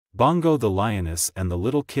Bongo the lioness and the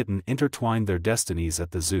little kitten intertwined their destinies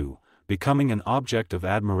at the zoo, becoming an object of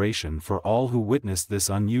admiration for all who witnessed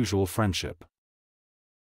this unusual friendship.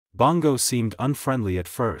 Bongo seemed unfriendly at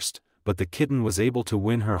first, but the kitten was able to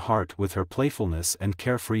win her heart with her playfulness and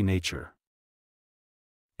carefree nature.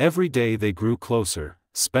 Every day they grew closer,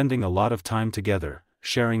 spending a lot of time together,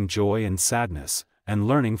 sharing joy and sadness, and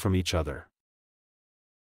learning from each other.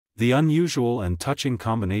 The unusual and touching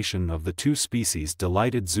combination of the two species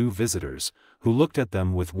delighted zoo visitors, who looked at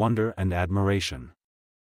them with wonder and admiration.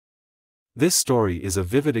 This story is a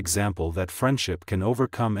vivid example that friendship can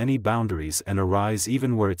overcome any boundaries and arise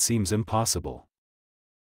even where it seems impossible.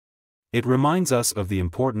 It reminds us of the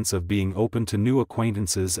importance of being open to new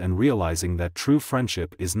acquaintances and realizing that true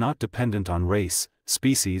friendship is not dependent on race,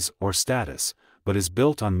 species, or status, but is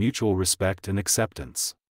built on mutual respect and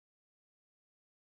acceptance.